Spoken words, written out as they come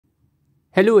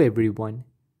Hello everyone.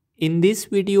 In this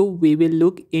video, we will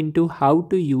look into how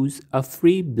to use a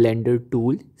free Blender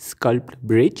tool, Sculpt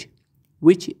Bridge,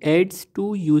 which adds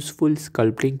two useful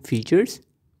sculpting features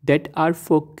that are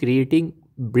for creating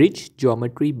bridge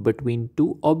geometry between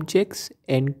two objects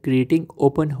and creating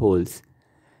open holes.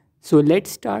 So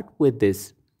let's start with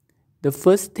this. The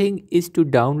first thing is to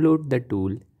download the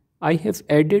tool. I have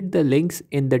added the links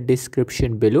in the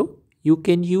description below. You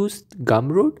can use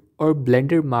Gumroad or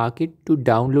Blender Market to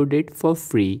download it for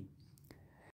free.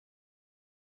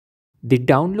 The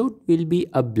download will be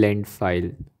a blend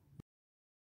file.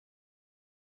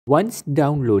 Once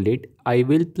downloaded, I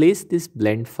will place this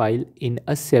blend file in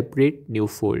a separate new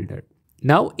folder.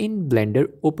 Now in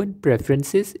Blender, open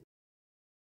Preferences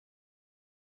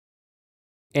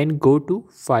and go to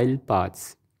File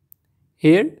Paths.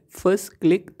 Here, first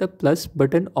click the plus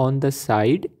button on the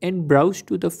side and browse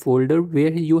to the folder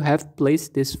where you have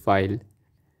placed this file.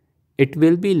 It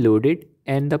will be loaded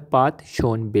and the path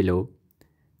shown below.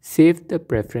 Save the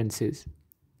preferences.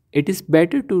 It is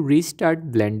better to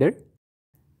restart Blender.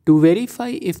 To verify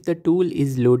if the tool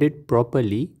is loaded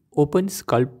properly, open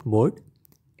Sculpt mode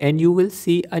and you will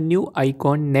see a new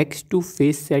icon next to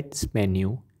Face Sets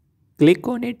menu. Click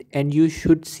on it and you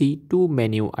should see two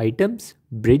menu items,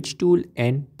 Bridge tool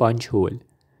and Punch hole.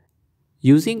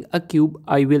 Using a cube,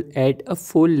 I will add a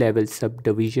 4-level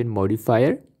subdivision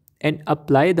modifier and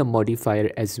apply the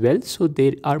modifier as well so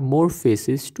there are more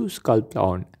faces to sculpt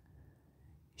on.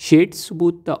 Shade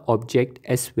smooth the object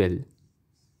as well.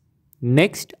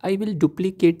 Next, I will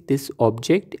duplicate this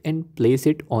object and place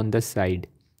it on the side.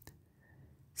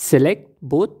 Select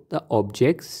both the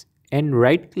objects and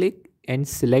right click and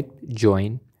select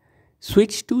Join.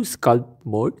 Switch to Sculpt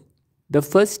mode. The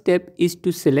first step is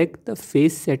to select the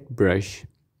face set brush.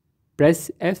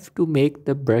 Press F to make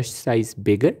the brush size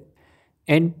bigger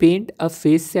and paint a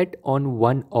face set on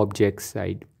one object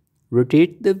side.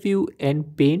 Rotate the view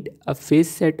and paint a face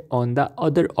set on the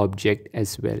other object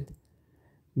as well.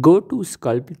 Go to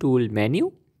Sculpt tool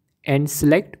menu and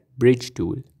select Bridge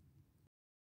tool.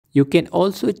 You can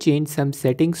also change some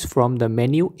settings from the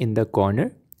menu in the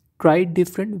corner. Try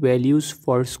different values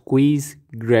for squeeze,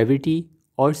 gravity,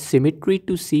 or symmetry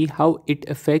to see how it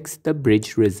affects the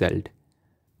bridge result.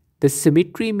 The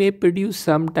symmetry may produce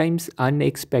sometimes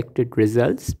unexpected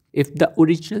results if the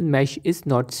original mesh is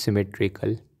not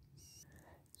symmetrical.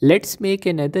 Let's make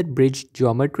another bridge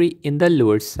geometry in the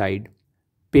lower side.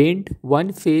 Paint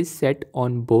one face set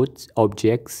on both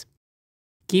objects.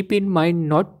 Keep in mind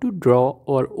not to draw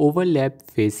or overlap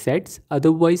face sets,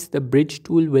 otherwise the bridge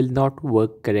tool will not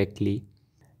work correctly.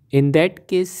 In that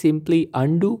case, simply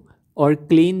undo or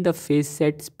clean the face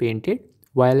sets painted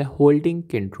while holding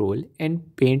Ctrl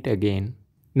and paint again.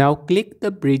 Now click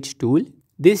the bridge tool.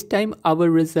 This time our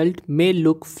result may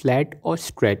look flat or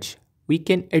stretched. We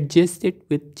can adjust it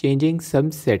with changing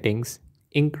some settings.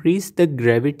 Increase the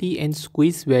gravity and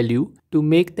squeeze value to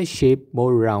make the shape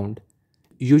more round.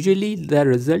 Usually the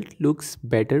result looks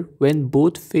better when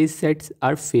both face sets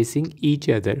are facing each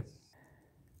other.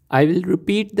 I will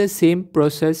repeat the same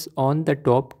process on the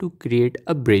top to create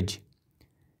a bridge.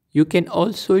 You can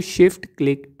also shift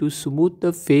click to smooth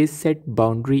the face set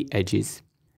boundary edges.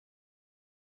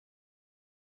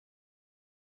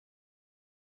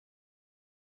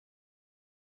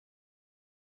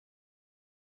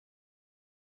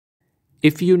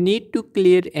 If you need to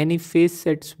clear any face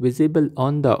sets visible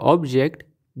on the object,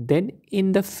 then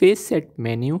in the face set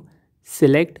menu,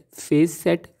 select face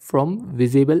set from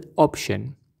visible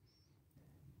option.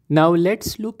 Now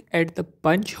let's look at the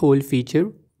punch hole feature,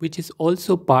 which is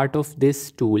also part of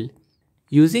this tool.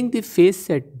 Using the face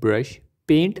set brush,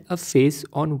 paint a face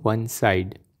on one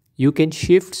side. You can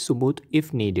shift smooth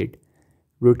if needed.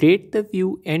 Rotate the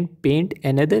view and paint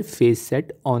another face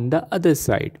set on the other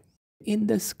side. In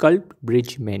the Sculpt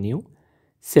Bridge menu,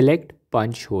 select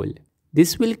Punch Hole.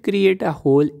 This will create a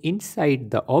hole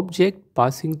inside the object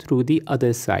passing through the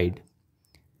other side.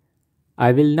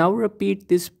 I will now repeat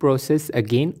this process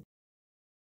again.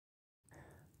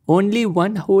 Only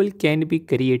one hole can be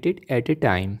created at a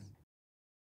time.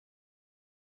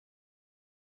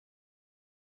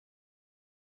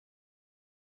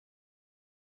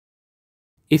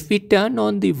 If we turn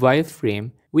on the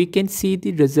wireframe, we can see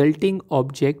the resulting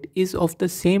object is of the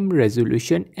same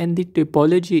resolution and the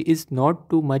topology is not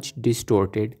too much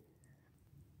distorted.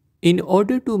 In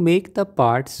order to make the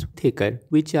parts thicker,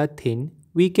 which are thin,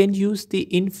 we can use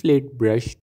the inflate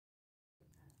brush.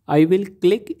 I will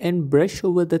click and brush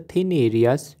over the thin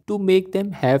areas to make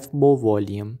them have more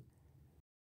volume.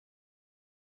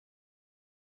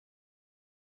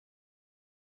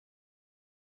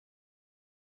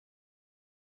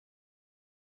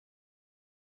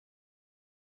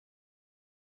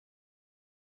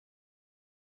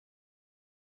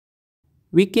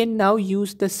 We can now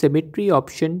use the symmetry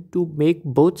option to make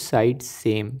both sides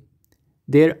same.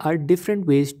 There are different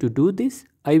ways to do this.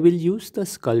 I will use the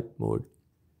sculpt mode.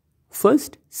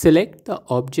 First, select the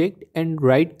object and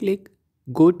right click,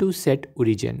 go to set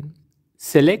origin.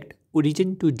 Select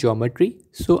origin to geometry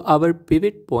so our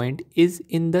pivot point is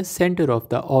in the center of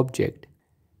the object.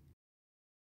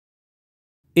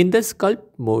 In the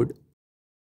sculpt mode,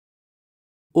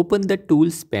 open the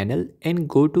tools panel and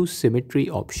go to symmetry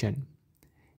option.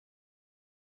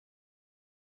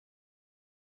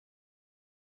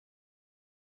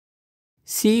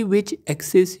 See which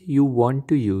axis you want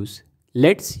to use.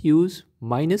 Let's use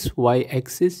 -y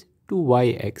axis to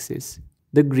y axis,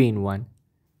 the green one.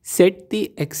 Set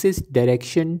the axis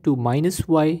direction to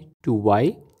 -y to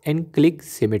y and click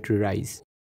symmetrize.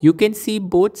 You can see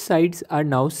both sides are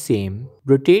now same.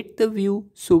 Rotate the view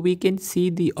so we can see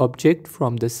the object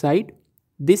from the side.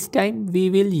 This time we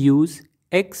will use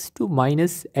x to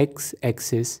 -x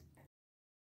axis.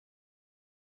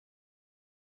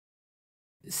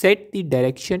 Set the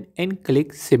direction and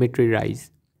click symmetrize.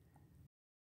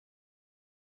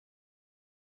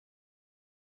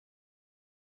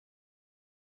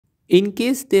 In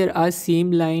case there are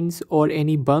seam lines or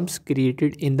any bumps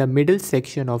created in the middle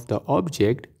section of the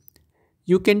object,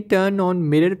 you can turn on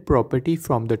mirror property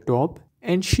from the top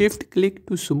and shift click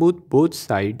to smooth both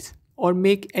sides or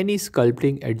make any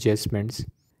sculpting adjustments.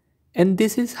 And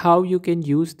this is how you can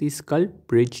use the Sculpt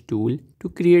Bridge tool to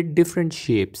create different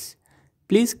shapes.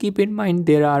 Please keep in mind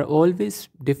there are always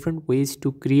different ways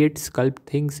to create sculpt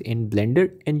things in Blender,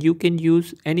 and you can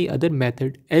use any other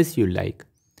method as you like.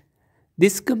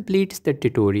 This completes the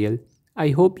tutorial. I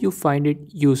hope you find it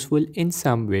useful in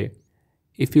some way.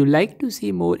 If you like to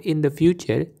see more in the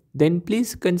future, then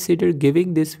please consider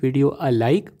giving this video a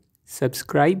like,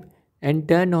 subscribe, and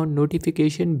turn on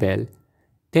notification bell.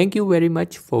 Thank you very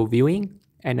much for viewing,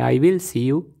 and I will see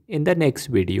you in the next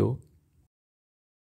video.